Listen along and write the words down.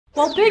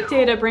While big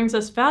data brings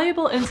us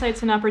valuable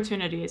insights and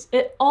opportunities,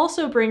 it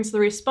also brings the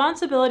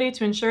responsibility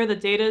to ensure the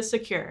data is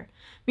secure,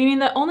 meaning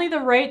that only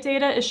the right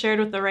data is shared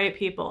with the right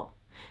people.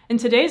 In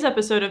today's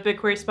episode of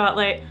BigQuery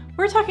Spotlight,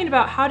 we're talking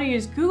about how to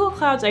use Google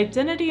Cloud's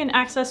Identity and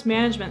Access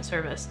Management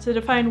service to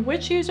define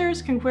which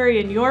users can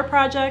query in your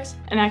projects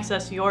and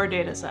access your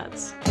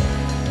datasets.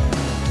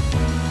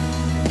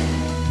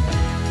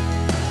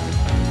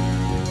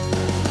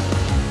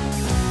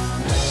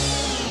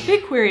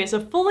 BigQuery is a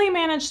fully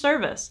managed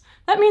service.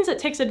 That means it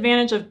takes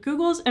advantage of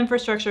Google's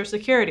infrastructure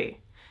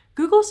security.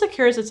 Google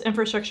secures its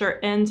infrastructure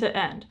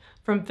end-to-end,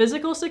 from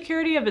physical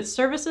security of its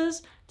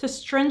services to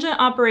stringent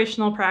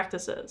operational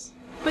practices.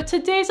 But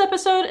today's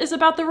episode is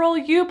about the role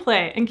you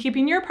play in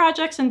keeping your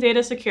projects and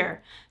data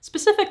secure,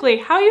 specifically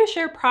how you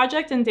share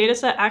project and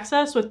dataset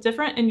access with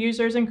different end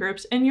users and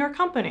groups in your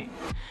company.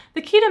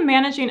 The key to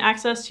managing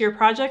access to your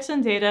projects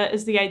and data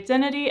is the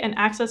Identity and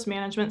Access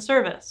Management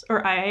Service,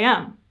 or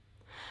IAM.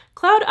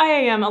 Cloud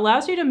IAM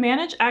allows you to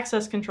manage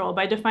access control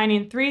by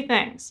defining three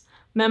things: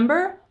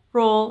 member,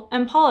 role,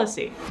 and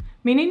policy,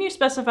 meaning you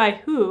specify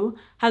who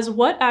has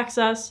what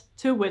access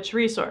to which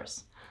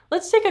resource.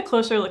 Let's take a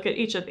closer look at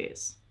each of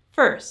these.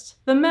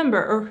 First, the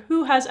member, or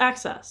who has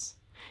access.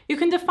 You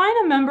can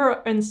define a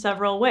member in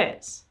several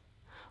ways.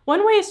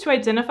 One way is to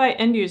identify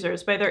end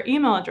users by their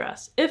email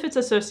address if it's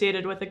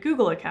associated with a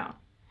Google account.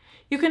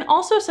 You can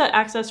also set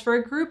access for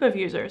a group of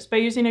users by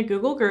using a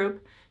Google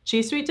group,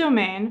 G Suite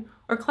domain,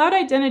 or Cloud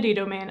Identity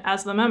domain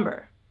as the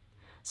member.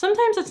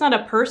 Sometimes it's not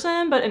a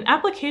person, but an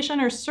application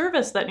or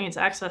service that needs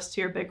access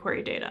to your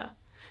BigQuery data.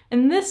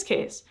 In this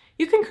case,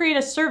 you can create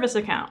a service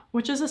account,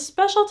 which is a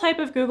special type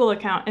of Google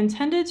account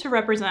intended to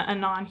represent a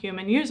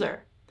non-human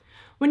user.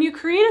 When you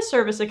create a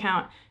service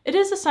account, it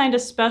is assigned a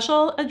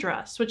special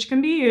address, which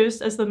can be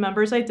used as the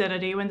member's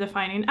identity when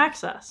defining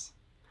access.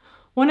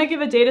 Want to give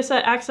a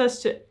dataset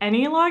access to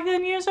any logged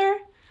in user?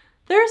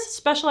 There is a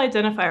special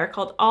identifier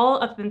called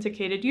All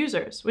Authenticated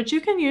Users, which you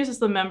can use as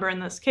the member in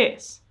this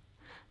case.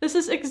 This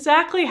is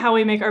exactly how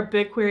we make our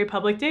BigQuery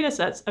public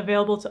datasets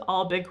available to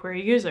all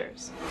BigQuery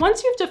users.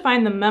 Once you've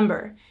defined the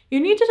member, you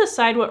need to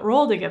decide what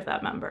role to give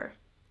that member.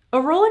 A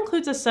role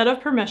includes a set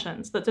of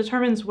permissions that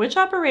determines which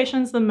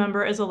operations the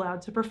member is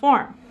allowed to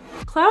perform.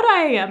 Cloud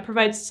IAM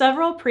provides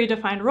several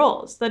predefined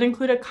roles that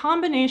include a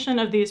combination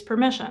of these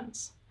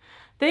permissions.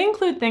 They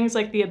include things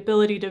like the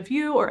ability to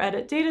view or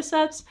edit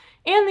datasets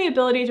and the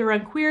ability to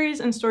run queries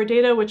and store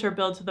data which are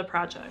billed to the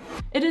project.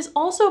 It is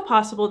also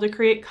possible to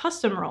create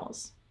custom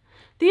roles.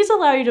 These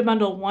allow you to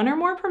bundle one or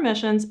more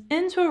permissions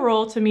into a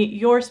role to meet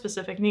your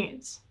specific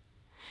needs.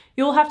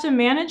 You will have to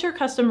manage your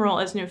custom role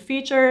as new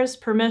features,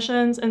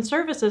 permissions, and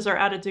services are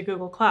added to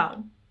Google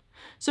Cloud.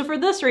 So for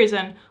this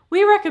reason,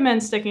 we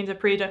recommend sticking to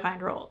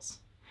predefined roles.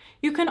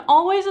 You can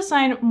always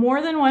assign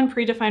more than one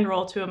predefined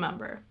role to a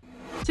member.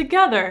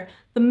 Together,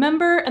 the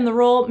member and the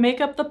role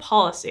make up the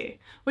policy,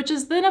 which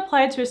is then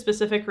applied to a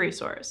specific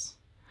resource.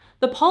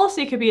 The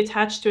policy could be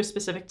attached to a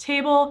specific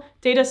table,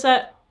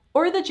 dataset,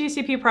 or the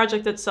GCP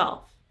project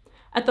itself.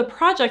 At the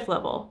project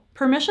level,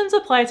 permissions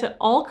apply to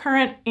all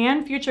current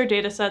and future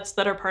datasets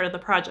that are part of the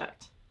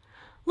project.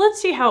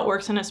 Let's see how it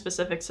works in a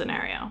specific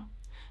scenario.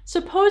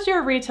 Suppose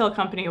you're a retail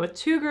company with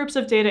two groups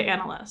of data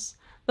analysts.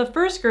 The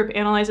first group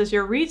analyzes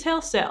your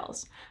retail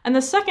sales, and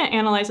the second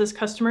analyzes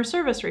customer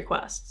service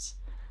requests.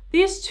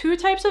 These two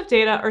types of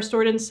data are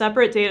stored in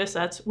separate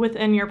datasets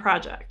within your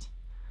project.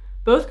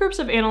 Both groups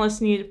of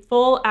analysts need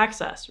full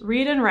access,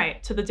 read and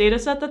write, to the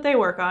dataset that they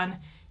work on,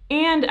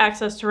 and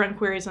access to run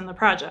queries in the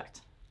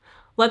project.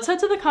 Let's head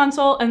to the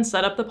console and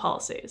set up the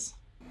policies.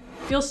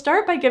 You'll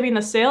start by giving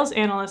the sales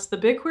analyst the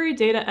BigQuery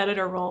data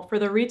editor role for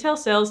the retail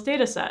sales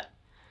dataset.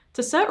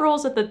 To set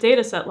roles at the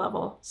dataset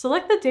level,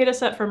 select the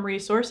dataset from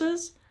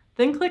Resources,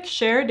 then click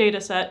Share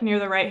Dataset near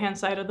the right-hand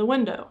side of the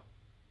window.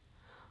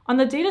 On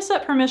the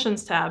Dataset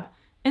Permissions tab,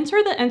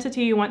 enter the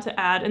entity you want to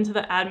add into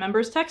the Add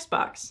Members text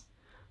box.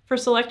 For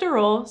Select a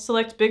Role,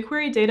 select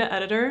BigQuery Data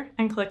Editor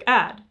and click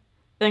Add,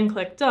 then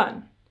click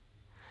Done.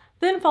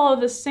 Then follow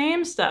the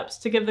same steps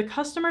to give the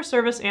Customer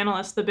Service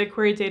Analyst the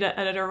BigQuery Data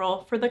Editor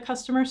role for the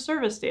Customer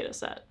Service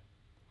dataset.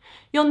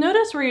 You'll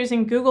notice we're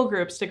using Google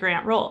Groups to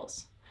grant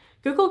roles.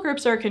 Google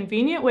Groups are a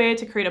convenient way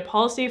to create a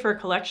policy for a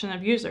collection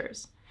of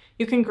users.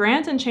 You can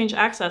grant and change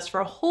access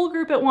for a whole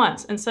group at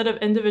once instead of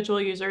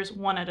individual users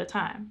one at a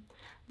time.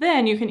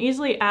 Then you can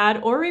easily add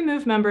or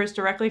remove members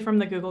directly from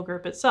the Google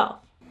group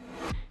itself.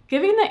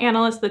 Giving the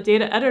analyst the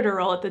data editor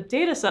role at the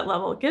dataset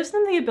level gives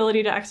them the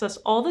ability to access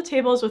all the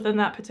tables within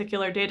that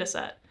particular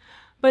dataset,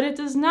 but it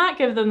does not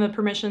give them the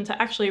permission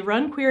to actually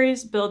run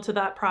queries billed to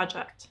that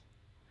project.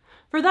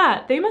 For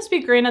that, they must be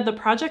granted the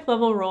project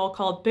level role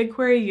called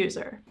BigQuery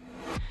User.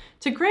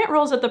 To grant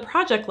roles at the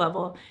project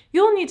level,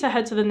 you'll need to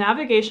head to the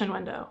navigation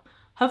window,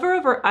 hover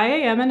over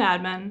IAM and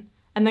Admin,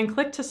 and then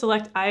click to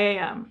select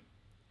IAM.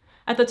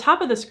 At the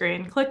top of the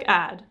screen, click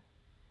Add.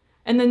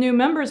 In the New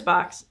Members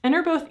box,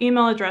 enter both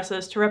email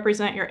addresses to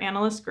represent your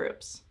analyst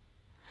groups.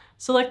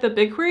 Select the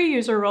BigQuery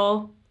User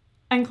role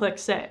and click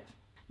Save.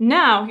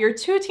 Now, your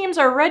two teams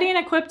are ready and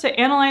equipped to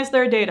analyze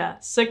their data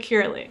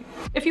securely.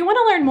 If you want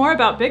to learn more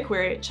about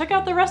BigQuery, check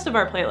out the rest of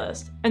our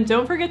playlist. And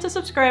don't forget to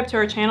subscribe to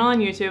our channel on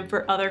YouTube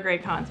for other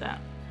great content.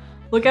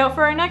 Look out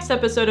for our next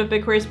episode of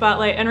BigQuery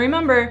Spotlight, and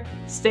remember,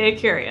 stay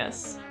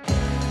curious.